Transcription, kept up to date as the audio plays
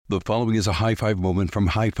The following is a high-five moment from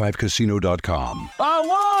highfivecasino.com. I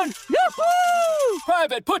won! Yahoo!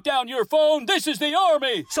 Private, put down your phone. This is the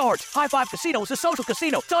Army. Sarge, High Five Casino is a social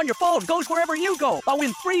casino. It's on your phone. Goes wherever you go. I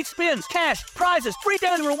win free spins, cash, prizes, free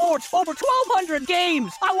daily rewards, over 1,200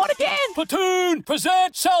 games. I won again. Platoon,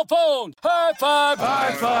 present cell phone. High Five.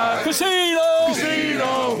 High Five. Casino.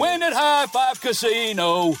 Casino. Win at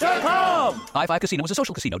highfivecasino.com. High Five Casino is a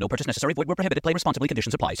social casino. No purchase necessary. Void where prohibited. Play responsibly.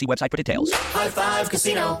 Conditions apply. See website for details. High Five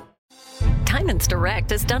Casino. Diamonds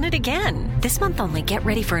Direct has done it again. This month only, get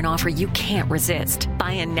ready for an offer you can't resist.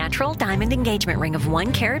 Buy a natural diamond engagement ring of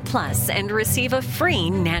 1 carat plus and receive a free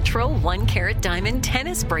natural 1 carat diamond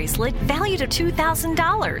tennis bracelet valued at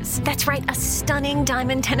 $2,000. That's right, a stunning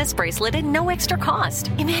diamond tennis bracelet at no extra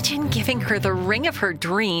cost. Imagine giving her the ring of her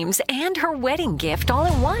dreams and her wedding gift all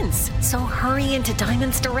at once. So hurry into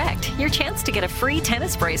Diamonds Direct. Your chance to get a free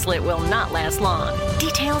tennis bracelet will not last long.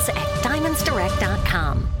 Details at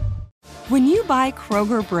diamondsdirect.com. When you buy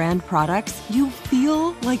Kroger brand products, you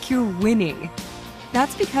feel like you're winning.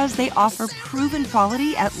 That's because they offer proven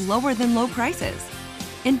quality at lower than low prices.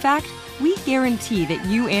 In fact, we guarantee that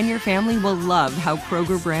you and your family will love how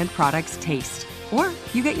Kroger brand products taste, or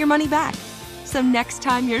you get your money back. So next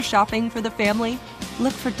time you're shopping for the family,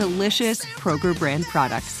 look for delicious Kroger brand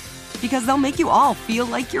products, because they'll make you all feel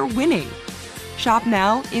like you're winning. Shop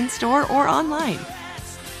now, in-store, or online.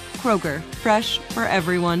 Kroger, fresh for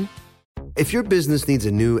everyone. If your business needs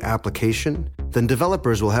a new application, then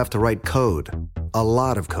developers will have to write code, a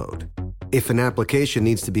lot of code. If an application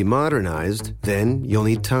needs to be modernized, then you'll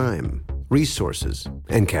need time, resources,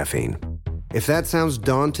 and caffeine. If that sounds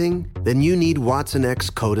daunting, then you need Watson X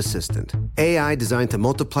Code Assistant, AI designed to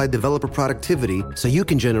multiply developer productivity so you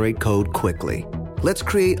can generate code quickly. Let's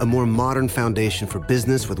create a more modern foundation for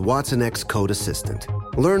business with Watson X Code Assistant.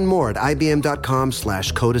 Learn more at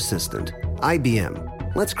ibm.com/code assistant.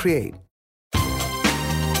 IBM. Let's create.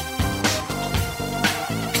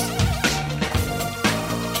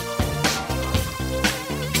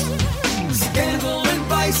 Scandal and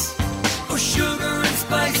vice, or sugar and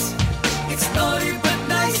spice. It's naughty but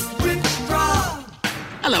nice with Rob.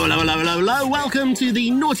 Hello, hello, hello, hello, hello. Welcome to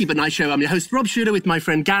the Naughty But Nice Show. I'm your host, Rob Shooter, with my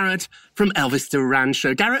friend Garrett from Elvis Duran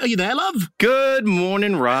Show. Garrett, are you there, love? Good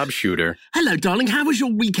morning, Rob Shooter. Hello, darling. How was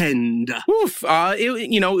your weekend? Oof.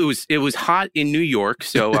 It was hot in New York,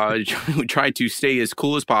 so we tried to stay as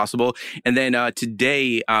cool as possible. And then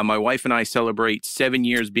today, my wife and I celebrate 7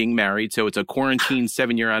 years being married, so it's a quarantine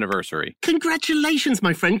 7-year anniversary. Congratulations,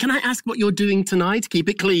 my friend. Can I ask what you're doing tonight? Keep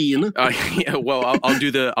it clean. Yeah, well, I'll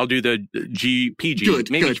do the PG.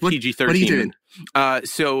 Good, maybe good. PG-13. What are you doing?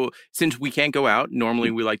 So since we can't go out,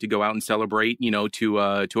 normally we like to go out and celebrate, to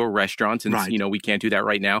a restaurant. Since, Right. We can't do that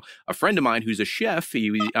right now. A friend of mine who's a chef,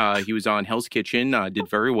 he was on Hell's Kitchen, did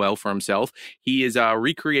very well for himself. He is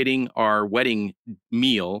recreating our wedding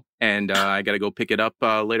meal, and I got to go pick it up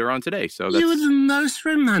later on today. So that's... You're the most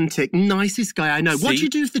romantic, nicest guy I know. What do See? you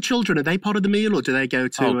do for the children? Are they part of the meal, or do they go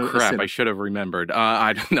to... Oh, crap. I should have remembered.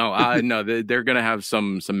 I don't know. No, they're going to have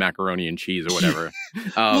some macaroni and cheese or whatever.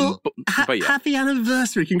 But yeah. Happy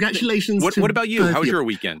anniversary. Congratulations. What about you? both How was of your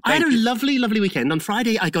weekend? I had Thank a you. lovely, lovely weekend. On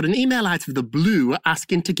Friday, I got an email out of the blue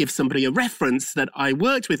asking to give somebody a reference that I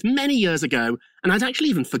worked with many years ago, and I'd actually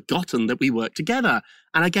even forgotten that we worked together.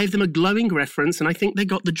 And I gave them a glowing reference, and I think they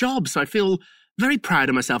got the job. So I feel very proud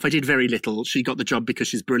of myself. I did very little. She got the job because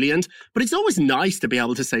she's brilliant. But it's always nice to be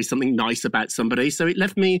able to say something nice about somebody. So it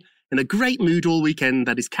left me in a great mood all weekend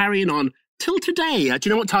that is carrying on till today. Do you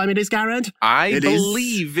know what time it is, Garrett? I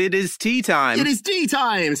believe it is tea time. It is tea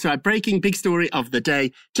time. So, our breaking big story of the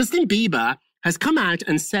day. Justin Bieber has come out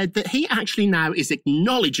and said that he actually now is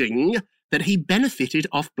acknowledging that he benefited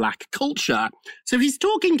off black culture. So he's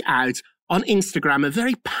talking out on Instagram, a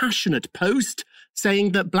very passionate post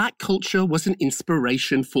saying that black culture was an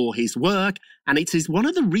inspiration for his work, and it is one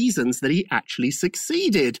of the reasons that he actually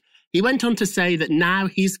succeeded. He went on to say that now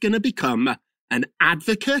he's going to become an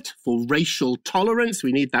advocate for racial tolerance.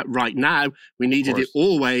 We need that right now. We needed it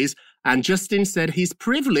always. And Justin said he's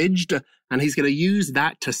privileged and he's going to use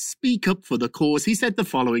that to speak up for the cause. He said the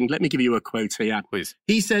following. Let me give you a quote here. Please.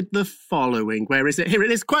 He said the following. Where is it? Here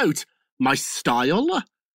it is. Quote, "My style,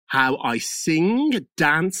 how I sing,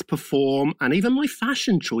 dance, perform, and even my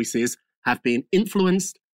fashion choices have been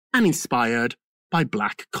influenced and inspired by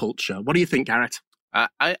black culture." What do you think, Garrett?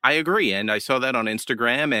 I agree. And I saw that on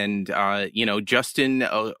Instagram. And, Justin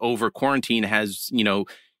over quarantine has,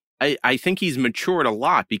 I think he's matured a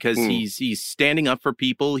lot because he's standing up for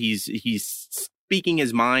people. He's speaking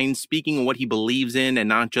his mind, speaking what he believes in, and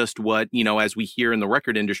not just what, as we hear in the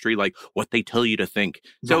record industry, like what they tell you to think.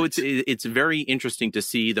 So it's very interesting to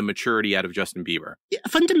see the maturity out of Justin Bieber. Yeah,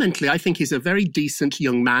 fundamentally, I think he's a very decent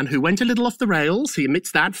young man who went a little off the rails. He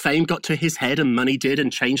admits that fame got to his head and money did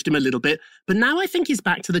and changed him a little bit. But now I think he's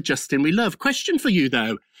back to the Justin we love. Question for you,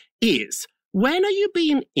 though, is when are you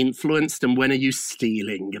being influenced and when are you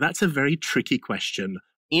stealing? That's a very tricky question.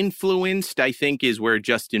 Influenced, I think, is where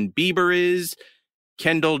Justin Bieber is.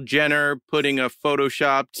 Kendall Jenner putting a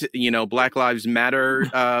photoshopped, Black Lives Matter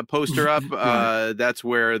poster up. Right. That's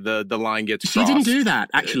where the line gets crossed. She didn't do that,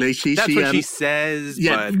 actually. That's what she says.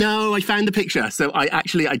 Yeah, but... No, I found the picture. So I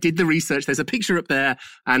did the research. There's a picture up there,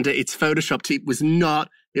 and it's photoshopped. It was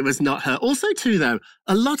not her. Also, too, though,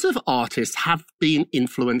 a lot of artists have been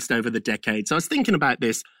influenced over the decades. I was thinking about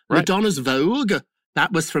this. Right. Madonna's Vogue.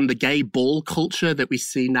 That was from the gay ball culture that we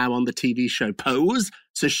see now on the TV show Pose.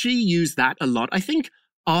 So she used that a lot. I think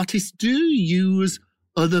artists do use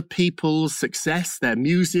other people's success, their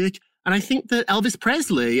music. And I think that Elvis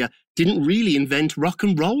Presley didn't really invent rock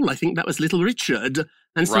and roll. I think that was Little Richard.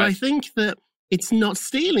 And so I think that it's not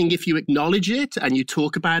stealing if you acknowledge it and you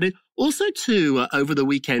talk about it. Also, too, over the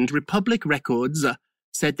weekend, Republic Records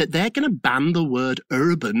said that they're going to ban the word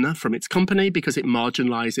urban from its company because it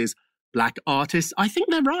marginalizes Black artists. I think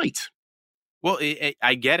they're right. Well,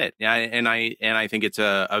 I get it, and I think it's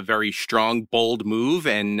a very strong, bold move,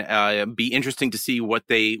 and be interesting to see what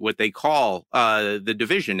they call the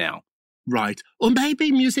division now. Right, or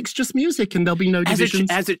maybe music's just music, and there'll be no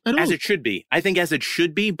divisions as it should be. I think as it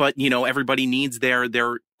should be, but everybody needs their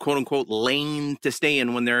quote unquote lane to stay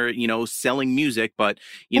in when they're selling music. But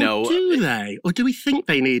do they, or do we think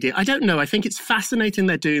they need it? I don't know. I think it's fascinating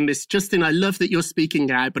they're doing this. Justin, I love that you're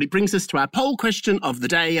speaking out, but it brings us to our poll question of the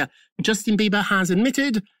day. Justin Bieber has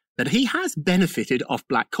admitted that he has benefited off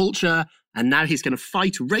Black culture, and now he's going to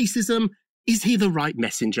fight racism. Is he the right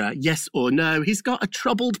messenger? Yes or no? He's got a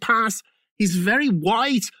troubled past. He's very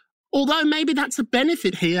white, although maybe that's a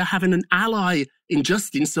benefit here, having an ally in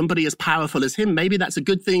Justin, somebody as powerful as him. Maybe that's a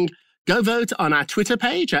good thing. Go vote on our Twitter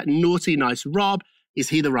page at Naughty Nice Rob. Is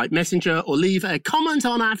he the right messenger? Or leave a comment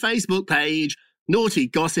on our Facebook page, Naughty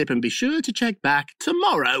Gossip, and be sure to check back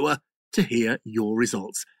tomorrow to hear your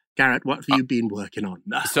results. Garrett, what have you been working on?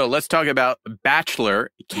 So let's talk about Bachelor.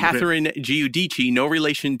 Catherine Giudice, no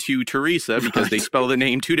relation to Teresa because they spell the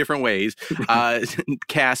name two different ways,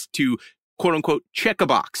 cast to quote-unquote check a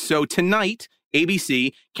box. So tonight,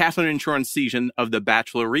 ABC, Catherine and Sean's season of The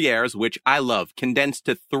Bachelor re-airs, which I love, condensed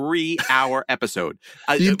to 3-hour episode.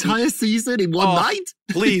 The entire season in one night?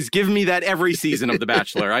 Please, give me that every season of The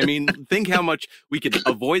Bachelor. I mean, think how much we could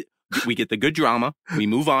avoid. We get the good drama. We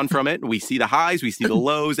move on from it. We see the highs. We see the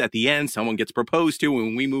lows. At the end, someone gets proposed to,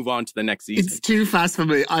 and we move on to the next season. It's too fast for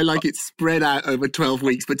me. I like it spread out over 12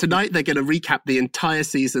 weeks. But tonight, they're going to recap the entire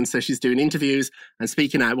season. So she's doing interviews and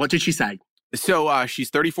speaking out. What did she say? So she's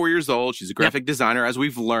 34 years old. She's a graphic designer, as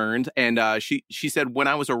we've learned. And she said, when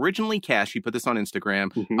I was originally cast, she put this on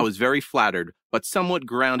Instagram, I was very flattered, but somewhat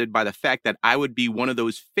grounded by the fact that I would be one of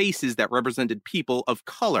those faces that represented people of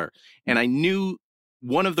color. And I knew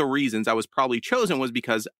one of the reasons I was probably chosen was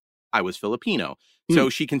because I was Filipino. So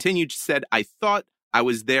she continued, said, I thought I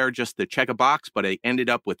was there just to check a box, but I ended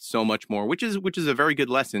up with so much more, which is a very good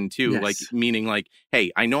lesson too. Yes. Like, meaning like,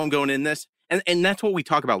 hey, I know I'm going in this. And that's what we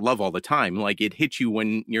talk about love all the time. Like, it hits you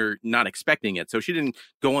when you're not expecting it. So she didn't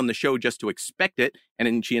go on the show just to expect it. And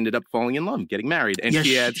then she ended up falling in love, getting married. And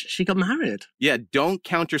she got married. Yeah. Don't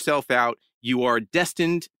count yourself out. You are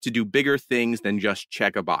destined to do bigger things than just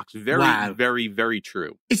check a box. Very, very, very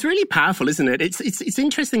true. It's really powerful, isn't it? It's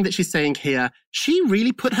interesting that she's saying here, she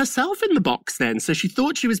really put herself in the box then. So she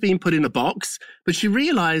thought she was being put in a box, but she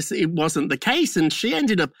realized it wasn't the case. And she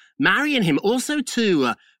ended up marrying him. Also,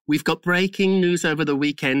 too, we've got breaking news over the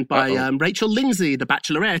weekend by Rachel Lindsay, the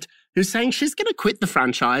Bachelorette, who's saying she's going to quit the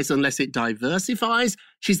franchise unless it diversifies.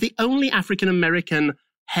 She's the only African-American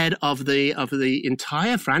head of the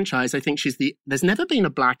entire franchise. I think there's never been a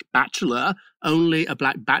Black Bachelor, only a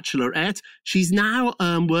Black Bachelorette. She's now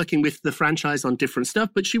working with the franchise on different stuff,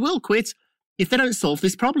 but she will quit if they don't solve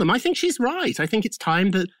this problem. I think she's right. I think it's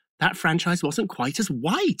time that franchise wasn't quite as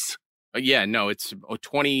white. Yeah, no, it's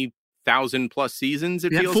 20,000 plus seasons,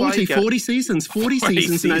 it feels like. 40 seasons. 40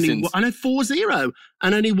 seasons. And only 40,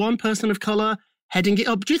 and only one person of color heading it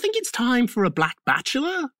up. Do you think it's time for a Black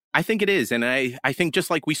Bachelor? I think it is. And I think just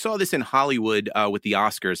like we saw this in Hollywood with the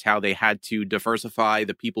Oscars, how they had to diversify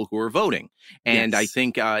the people who were voting. And I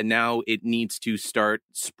think now it needs to start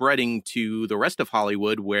spreading to the rest of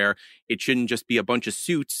Hollywood, where it shouldn't just be a bunch of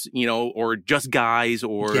suits, or just guys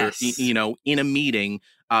or, in a meeting.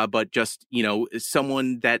 But just,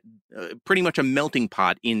 someone that pretty much a melting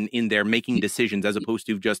pot in their making decisions, as opposed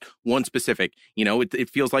to just one specific. It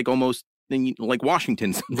feels like almost like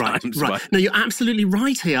Washington sometimes. Right. No, you're absolutely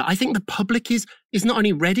right here. I think the public is not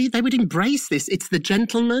only ready, they would embrace this. It's the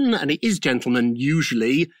gentlemen, and it is gentlemen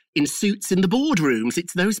usually, in suits in the boardrooms.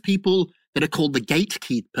 It's those people that are called the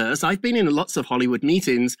gatekeepers. I've been in lots of Hollywood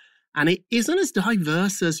meetings, and it isn't as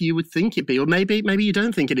diverse as you would think it'd be. Or maybe you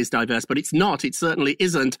don't think it is diverse, but it's not. It certainly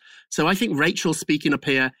isn't. So I think Rachel speaking up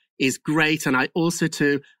here is great. And I also,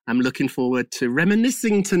 too, am looking forward to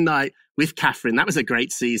reminiscing tonight with Catherine. That was a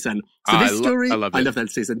great season. So this story, I love that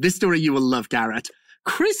season. This story you will love, Garrett.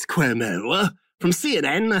 Chris Cuomo from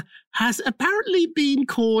CNN has apparently been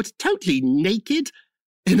caught totally naked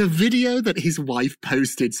in a video that his wife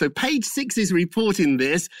posted. So Page Six is reporting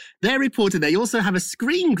this. They're reporting they also have a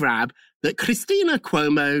screen grab that Christina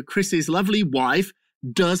Cuomo, Chris's lovely wife,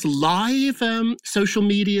 does live social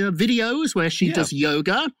media videos where she does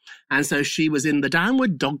yoga. And so she was in the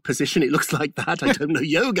downward dog position. It looks like that. I don't know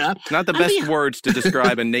yoga. Not the best words to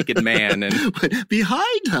describe a naked man. And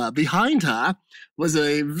behind her was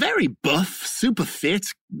a very buff, super fit,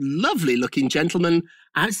 lovely looking gentleman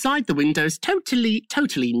outside the windows, totally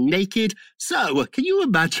naked. So can you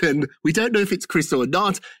imagine, we don't know if it's Chris or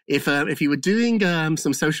not, if you were doing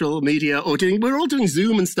some social media or we're all doing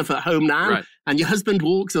Zoom and stuff at home now, right, and your husband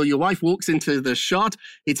walks or your wife walks into the shot,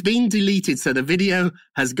 it's been deleted. So the video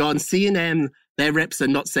has gone. CNN, their reps are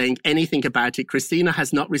not saying anything about it. Christina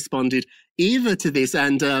has not responded either to this.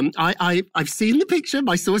 And I've seen the picture.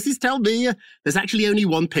 My sources tell me there's actually only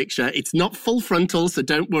one picture. It's not full frontal, so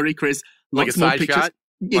don't worry, Chris. Like a side shot?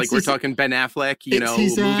 Like we're talking Ben Affleck,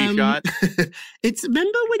 movie shot?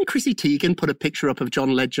 Remember when Chrissy Teigen put a picture up of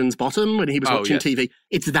John Legend's bottom when he was watching TV?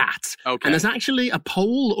 It's that. Okay. And there's actually a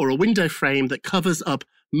pole or a window frame that covers up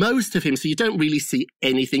most of him, so you don't really see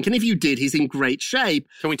anything. And if you did, he's in great shape.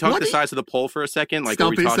 Can we talk the size of the pole for a second? Like,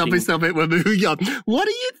 stop it. We're moving on. What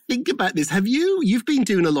do you think about this? You've been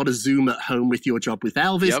doing a lot of Zoom at home with your job with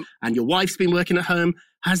Elvis, and your wife's been working at home.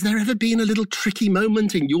 Has there ever been a little tricky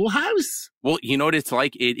moment in your house? Well, you know what it's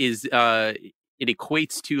like? It is, it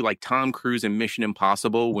equates to like Tom Cruise in Mission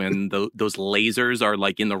Impossible when those lasers are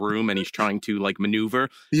like in the room and he's trying to like maneuver.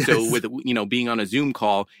 Yes. So with, being on a Zoom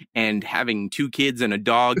call and having 2 kids and a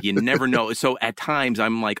dog, you never know. So at times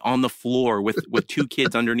I'm like on the floor with 2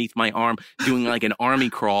 kids underneath my arm doing like an army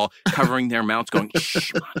crawl, covering their mouths going,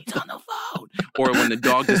 shh, mommy's on the phone. Or when the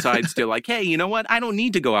dog decides to like, hey, you know what? I don't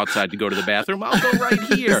need to go outside to go to the bathroom. I'll go right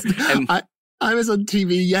here. And I was on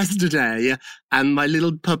TV yesterday and my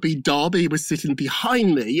little puppy Dobby was sitting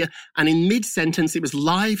behind me, and in mid-sentence, it was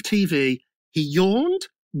live TV. He yawned,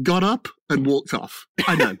 got up and walked off.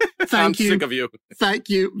 I know. I'm sick of you. Thank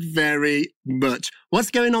you very much. What's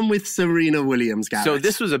going on with Serena Williams, Garrett? So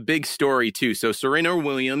this was a big story, too. So Serena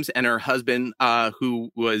Williams and her husband,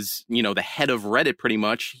 who was, the head of Reddit pretty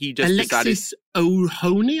much, he just Alexis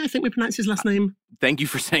Ohoney, I think we pronounce his last name. Thank you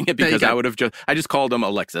for saying it, because I just called him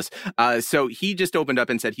Alexis. So he just opened up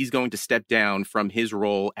and said he's going to step down from his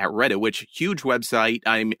role at Reddit, which huge website.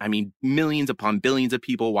 I mean, millions upon billions of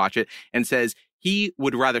people watch it, and says he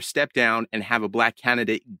would rather step down and have a black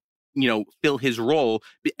candidate, fill his role.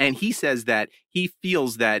 And he says that he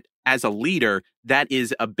feels that as a leader, that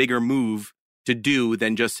is a bigger move to do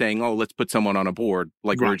than just saying, oh, let's put someone on a board,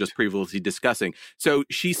 like we were just previously discussing. So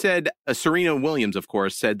she said, Serena Williams, of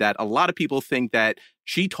course, said that a lot of people think that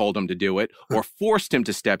she told him to do it or forced him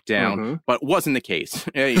to step down, but wasn't the case.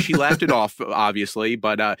 She laughed it off, obviously,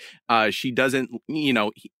 but she doesn't,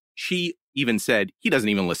 she even said he doesn't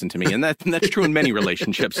even listen to me. And that's true in many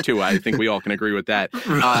relationships, too. I think we all can agree with that.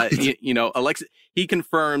 Right. Alexis, he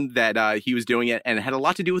confirmed that he was doing it, and it had a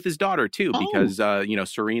lot to do with his daughter, too, because,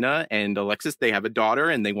 Serena and Alexis, they have a daughter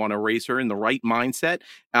and they want to raise her in the right mindset.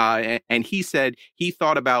 And he said he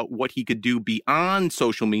thought about what he could do beyond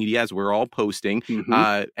social media, as we're all posting,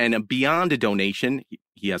 and beyond a donation.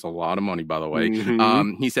 He has a lot of money, by the way.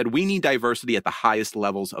 He said, we need diversity at the highest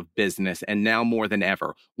levels of business, and now more than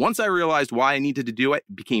ever. Once I realized why I needed to do it,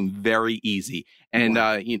 it became very easy. And,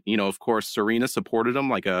 of course, Serena supported him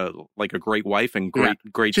like a great wife and great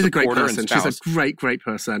She's supporter a great person. and spouse. She's a great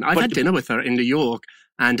person. I've had dinner with her in New York,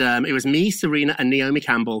 and it was me, Serena, and Naomi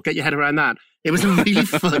Campbell. Get your head around that. It was really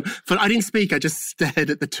fun. I didn't speak. I just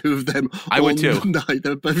stared at the two of them all night. They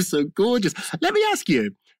were both so gorgeous. Let me ask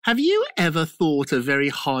you, Have you ever thought a very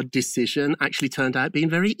hard decision actually turned out being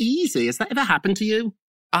very easy? Has that ever happened to you?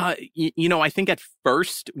 I think at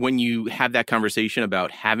first when you have that conversation about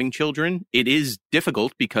having children, it is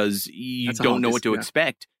difficult because you don't know what to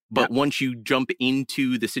expect. But once you jump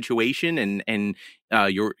into the situation and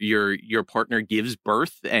your partner gives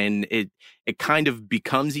birth, and it kind of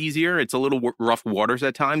becomes easier. It's a little rough waters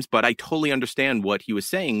at times, but I totally understand what he was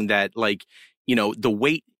saying, that the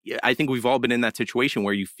weight. I think we've all been in that situation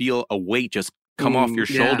where you feel a weight just come off your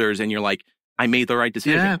shoulders, and you're like, I made the right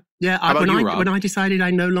decision. Yeah. When I decided I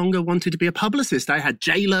no longer wanted to be a publicist, I had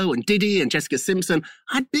J-Lo and Diddy and Jessica Simpson.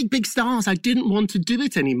 I had big stars. I didn't want to do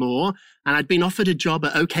it anymore. And I'd been offered a job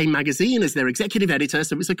at OK Magazine as their executive editor.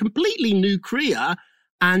 So it was a completely new career.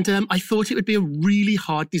 And I thought it would be a really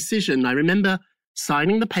hard decision. I remember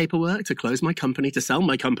signing the paperwork to close my company, to sell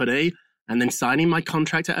my company, and then signing my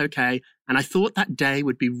contract at OK. And I thought that day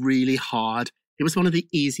would be really hard. It was one of the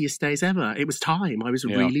easiest days ever. It was time. I was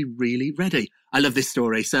really, really ready. I love this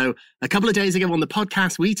story. So a couple of days ago on the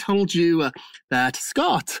podcast, we told you that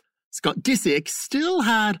Scott Disick still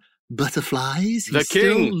had butterflies. He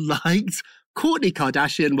still liked Kourtney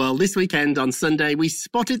Kardashian. Well, this weekend on Sunday, we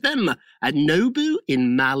spotted them at Nobu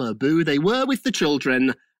in Malibu. They were with the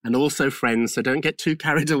children and also friends, so don't get too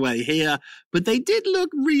carried away here. But they did look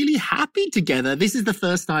really happy together. This is the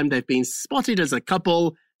first time they've been spotted as a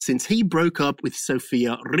couple since he broke up with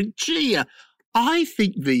Sofia Richie. I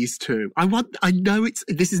think these two,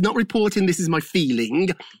 this is not reporting, this is my feeling.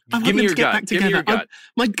 I want them to get back together.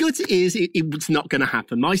 My gut is it's not going to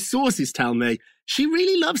happen. My sources tell me she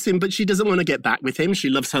really loves him, but she doesn't want to get back with him. She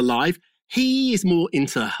loves her life. He is more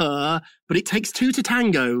into her, but it takes two to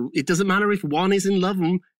tango. It doesn't matter if one is in love.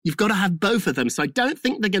 You've got to have both of them. So I don't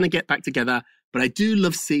think they're going to get back together, but I do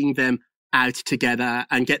love seeing them out together.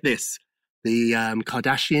 And get this, the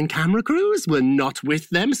Kardashian camera crews were not with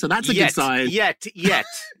them, so that's a good sign. Yet.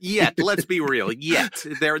 Let's be real. Yet.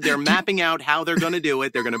 They're mapping out how they're going to do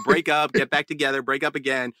it. They're going to break up, get back together, break up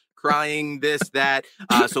again, crying, this, that.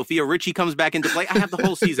 Sofia Richie comes back into play. I have the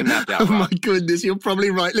whole season mapped out. Oh, my goodness, you're probably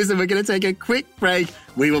right. Listen, we're going to take a quick break.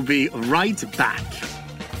 We will be right back.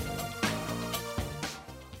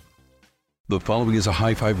 The following is a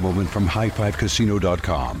high five moment from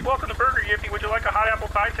highfivecasino.com. Welcome to Burger Yippee. Would you like a hot apple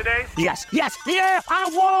pie today? Yes, yeah, I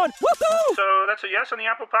won! Woohoo! So that's a yes on the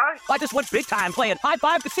apple pie? I just went big time playing High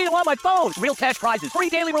Five Casino on my phone. Real cash prizes, free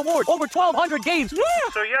daily rewards, over 1,200 games. Yeah!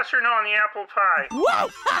 So yes or no on the apple pie? Whoa!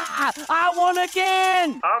 I won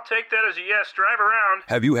again! I'll take that as a yes. Drive around.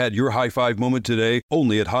 Have you had your high five moment today?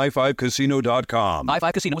 Only at highfivecasino.com. High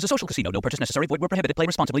Five Casino is a social casino. No purchase necessary. Void where prohibited. Play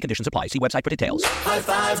responsibly. Conditions apply. See website for details. High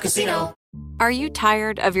Five Casino. Are you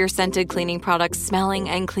tired of your scented cleaning products smelling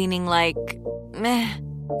and cleaning like meh?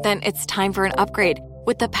 Then it's time for an upgrade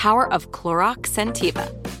with the power of Clorox Scentiva.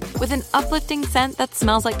 With an uplifting scent that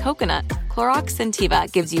smells like coconut, Clorox Scentiva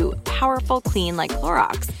gives you powerful clean like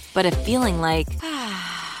Clorox, but a feeling like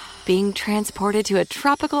being transported to a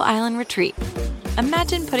tropical island retreat.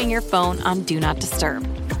 Imagine putting your phone on Do Not Disturb,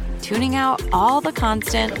 tuning out all the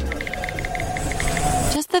constant,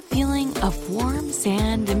 just the feeling of warm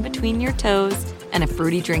sand in between your toes and a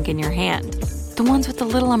fruity drink in your hand. The ones with the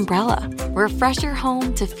little umbrella. Refresh your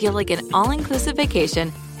home to feel like an all-inclusive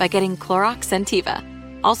vacation by getting Clorox Scentiva.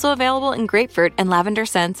 Also available in grapefruit and lavender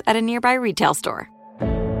scents at a nearby retail store.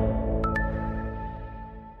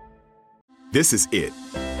 This is it.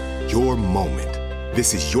 Your moment.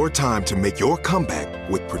 This is your time to make your comeback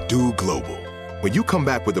with Purdue Global. When you come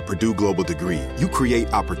back with a Purdue Global degree, you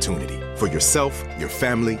create opportunity for yourself, your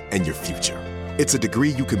family, and your future. It's a degree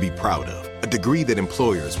you can be proud of, a degree that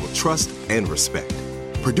employers will trust and respect.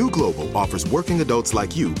 Purdue Global offers working adults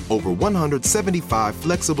like you over 175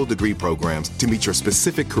 flexible degree programs to meet your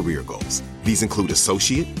specific career goals. These include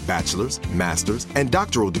associate, bachelor's, master's, and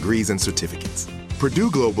doctoral degrees and certificates. Purdue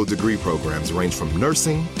Global degree programs range from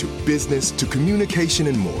nursing to business to communication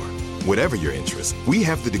and more. Whatever your interest, we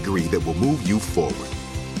have the degree that will move you forward.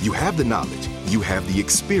 You have the knowledge, you have the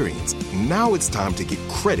experience. Now it's time to get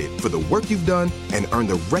credit for the work you've done and earn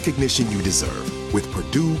the recognition you deserve with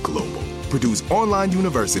Purdue Global, Purdue's online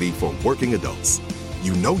university for working adults.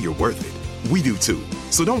 You know you're worth it. We do too.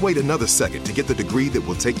 So don't wait another second to get the degree that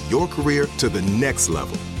will take your career to the next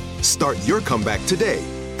level. Start your comeback today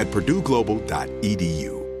at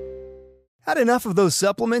purdueglobal.edu. Had enough of those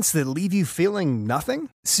supplements that leave you feeling nothing?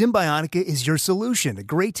 Symbiotica is your solution to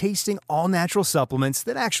great-tasting, all-natural supplements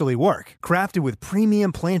that actually work. Crafted with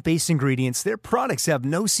premium plant-based ingredients, their products have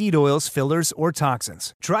no seed oils, fillers, or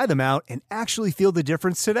toxins. Try them out and actually feel the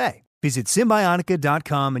difference today. Visit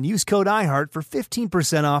Symbiotica.com and use code IHEART for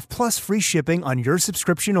 15% off plus free shipping on your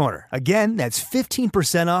subscription order. Again, that's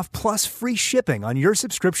 15% off plus free shipping on your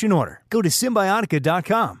subscription order. Go to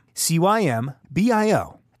Symbiotica.com,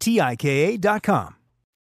 Symbiotika.com.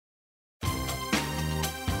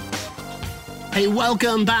 Hey,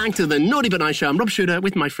 welcome back to the Naughty But Nice Show. I'm Rob Shuter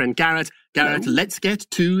with my friend Garrett. Garrett, let's get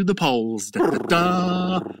to the polls. Da, da,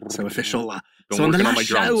 da. So official. So on the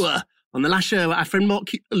last show, our friend Mark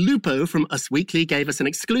Lupo from Us Weekly gave us an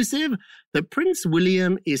exclusive that Prince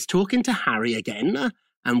William is talking to Harry again,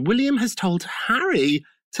 and William has told Harry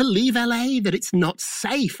to leave LA, that it's not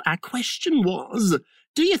safe. Our question was,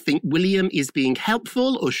 do you think William is being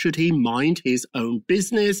helpful, or should he mind his own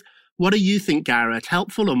business? What do you think, Garrett?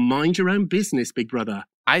 Helpful or mind your own business, big brother?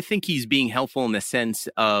 I think he's being helpful in the sense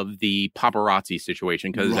of the paparazzi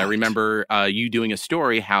situation, because I remember you doing a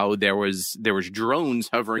story how there was drones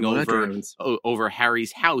hovering over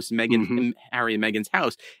Harry's house, Harry and Meghan's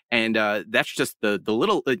house, and that's just the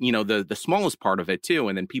little the smallest part of it too.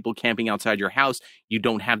 And then people camping outside your house, you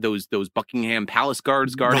don't have those Buckingham Palace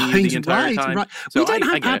guards guarding you the entire time. Right. So we don't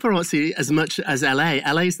have paparazzi as much as LA.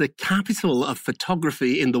 LA is the capital of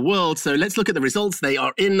photography in the world. So let's look at the results. They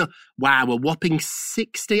are in, wow, a whopping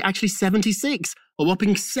 76, a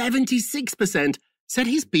whopping 76% said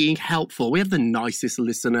he's being helpful. We have the nicest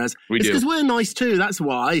listeners. It's because we're nice too, that's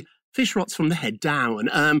why. Fish rots from the head down.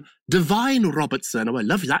 Divine Robertson, oh, I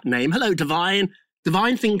love that name. Hello, Divine.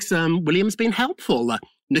 Divine thinks William's been helpful.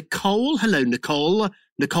 Nicole, hello, Nicole.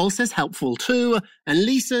 Nicole says helpful too. And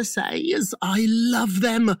Lisa says, I love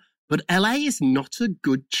them, but LA is not a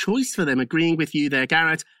good choice for them. Agreeing with you there,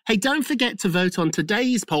 Garrett. Hey, don't forget to vote on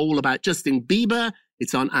today's poll about Justin Bieber.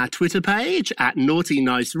 It's on our Twitter page at Naughty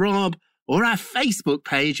Nice Rob, or our Facebook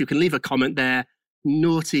page. You can leave a comment there,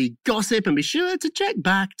 Naughty Gossip, and be sure to check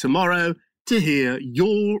back tomorrow to hear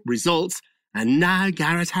your results. And now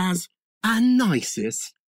Garrett has our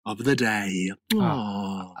nicest of the day.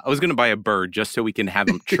 I was going to buy a bird just so we can have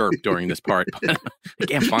him chirp during this part, but I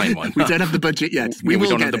can't find one. We don't have the budget yet. We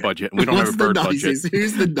don't have the budget. We don't have a bird budget.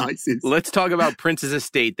 Who's the nicest? Let's talk about Prince's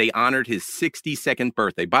estate. They honored his 62nd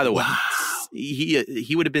birthday. By the way,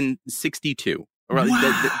 he would have been 62. Wow.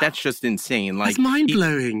 That's just insane. Like, that's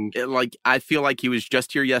mind-blowing. I feel like he was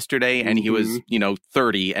just here yesterday and he was,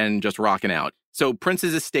 30 and just rocking out. So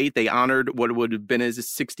Prince's estate, they honored what would have been his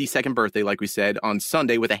 62nd birthday, like we said, on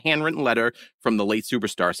Sunday with a handwritten letter from the late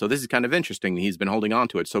superstar. So this is kind of interesting. He's been holding on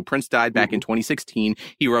to it. So Prince died back in 2016.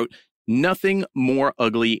 He wrote, "Nothing more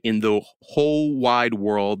ugly in the whole wide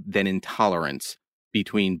world than intolerance.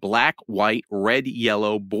 Between black, white, red,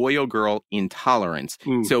 yellow, boy or girl, intolerance."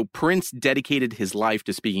 So Prince dedicated his life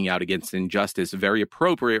to speaking out against injustice. Very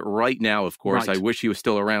appropriate right now, of course. Right. I wish he was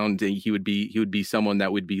still around. He would be someone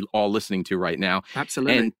that would be all listening to right now.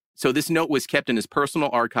 Absolutely. And so this note was kept in his personal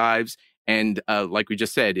archives. And like we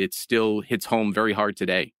just said, it still hits home very hard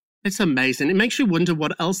today. It's amazing. It makes you wonder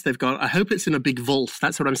what else they've got. I hope it's in a big vault.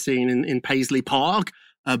 That's what I'm seeing in Paisley Park.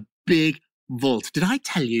 A big vault. Did I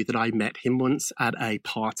tell you that I met him once at a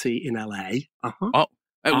party in LA? Oh,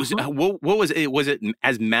 it was. What was it? Was it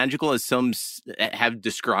as magical as some have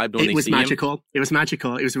described when they see him? It was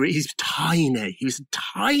magical. He's tiny. He was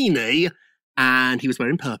tiny, and he was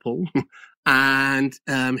wearing purple. And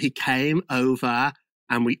he came over,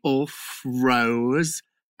 and we all froze,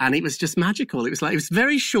 and it was just magical. It was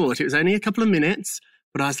very short. It was only a couple of minutes.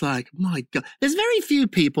 But I was like, my God, there's very few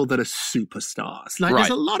people that are superstars. There's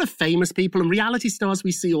a lot of famous people and reality stars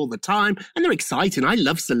we see all the time, and they're exciting. I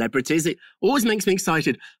love celebrities. It always makes me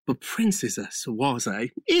excited. But Prince is a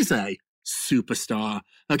superstar.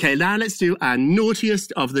 Okay, now let's do our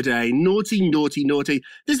naughtiest of the day. Naughty, naughty, naughty.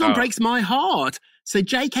 This one breaks my heart. So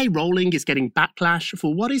J.K. Rowling is getting backlash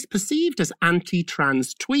for what is perceived as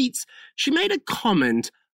anti-trans tweets. She made a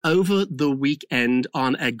comment over the weekend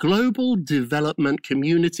on a global development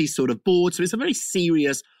community sort of board. So it's a very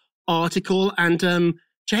serious article. And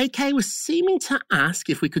JK was seeming to ask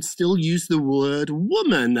if we could still use the word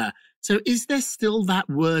woman. So is there still that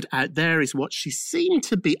word out there is what she seemed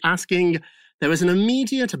to be asking. There was an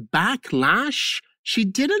immediate backlash. She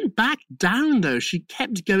didn't back down, though. She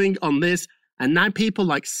kept going on this. And now people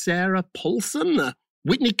like Sarah Paulson,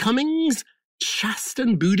 Whitney Cummings,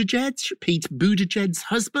 Chasten Buttigieg, Pete Buttigieg's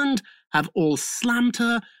husband, have all slammed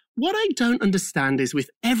her. What I don't understand is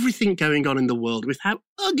with everything going on in the world, with how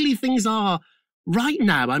ugly things are right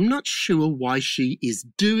now, I'm not sure why she is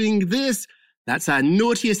doing this. That's our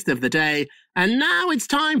naughtiest of the day. And now it's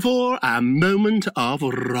time for a moment of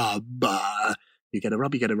Rob. You get a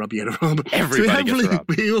rub, you get a rub, you get a rub. Everybody gets a rub.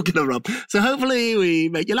 We all get a rub. So hopefully we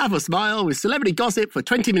make you laugh or smile with celebrity gossip for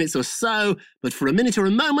 20 minutes or so. But for a minute or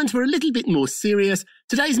a moment, we're a little bit more serious.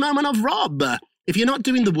 Today's moment of Rob. If you're not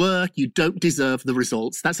doing the work, you don't deserve the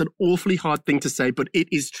results. That's an awfully hard thing to say, but it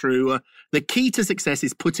is true. The key to success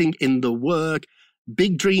is putting in the work.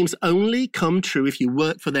 Big dreams only come true if you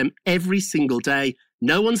work for them every single day.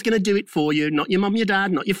 No one's going to do it for you. Not your mum, your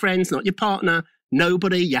dad, not your friends, not your partner.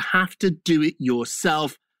 Nobody. You have to do it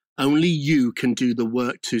yourself. Only you can do the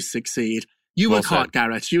work to succeed. You work hard,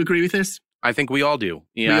 Garrett. Do you agree with this? I think we all do.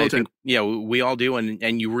 Yeah, we all do.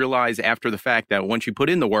 And you realize after the fact that once you put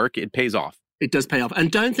in the work, it pays off. It does pay off.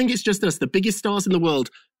 And don't think it's just us. The biggest stars in the world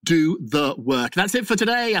do the work. That's it for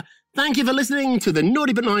today. Thank you for listening to the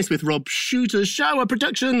Naughty But Nice with Rob Shuter show, a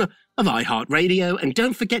production of iHeartRadio. And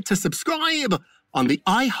don't forget to subscribe on the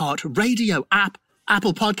iHeartRadio app,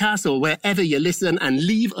 Apple Podcasts, or wherever you listen, and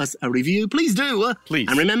leave us a review. Please do. Please.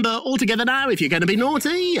 And remember, all together now, if you're going to be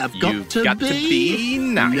naughty, you've got to be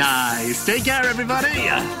nice. Take care, everybody.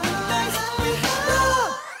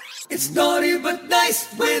 It's Naughty But Nice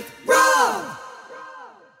with Rob.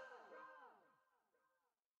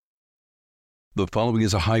 The following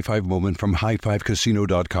is a high-five moment from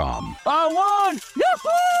highfivecasino.com. I won!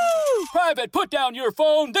 Yahoo! Private, put down your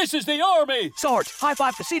phone. This is the Army. Sarge, High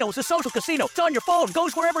Five Casino is a social casino. It's on your phone,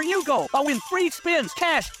 goes wherever you go. I win free spins,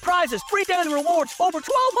 cash, prizes, free daily rewards, over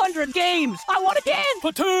 1,200 games. I won again.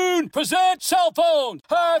 Platoon, present cell phone.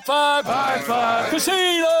 High Five. High Five.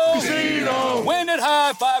 Casino. Win at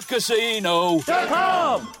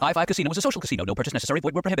highfivecasino.com. High Five Casino is a social casino. No purchase necessary.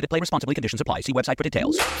 Void where prohibited. Play responsibly. Conditions apply. See website for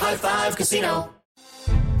details. High Five Casino.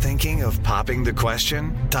 Thinking of popping the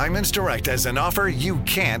question? Diamonds Direct has an offer you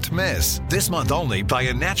can't miss. This month only, buy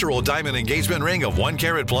a natural diamond engagement ring of 1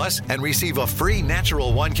 carat plus and receive a free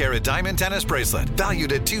natural 1 carat diamond tennis bracelet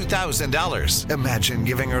valued at $2,000. Imagine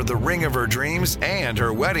giving her the ring of her dreams and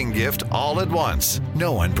her wedding gift all at once.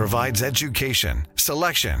 No one provides education,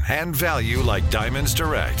 selection, and value like Diamonds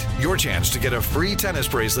Direct. Your chance to get a free tennis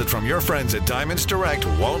bracelet from your friends at Diamonds Direct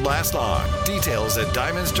won't last long. Details at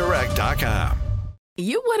diamondsdirect.com.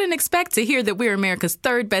 You wouldn't expect to hear that we're America's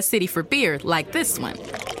third best city for beer like this one.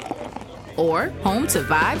 Or home to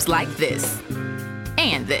vibes like this.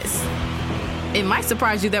 And this. It might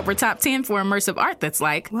surprise you that we're top 10 for immersive art that's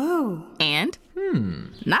like, whoa. And,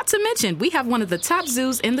 not to mention, we have one of the top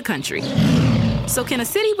zoos in the country. So can a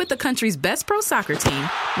city with the country's best pro soccer team,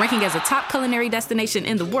 ranking as a top culinary destination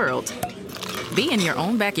in the world, be in your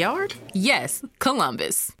own backyard? Yes,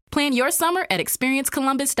 Columbus. Plan your summer at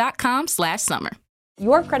experiencecolumbus.com/summer.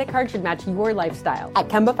 Your credit card should match your lifestyle. At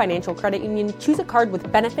Kemba Financial Credit Union, choose a card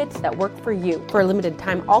with benefits that work for you. For a limited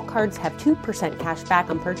time, all cards have 2% cash back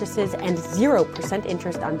on purchases and 0%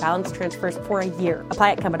 interest on balance transfers for a year.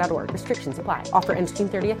 Apply at Kemba.org. Restrictions apply. Offer ends June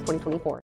 30th, 2024.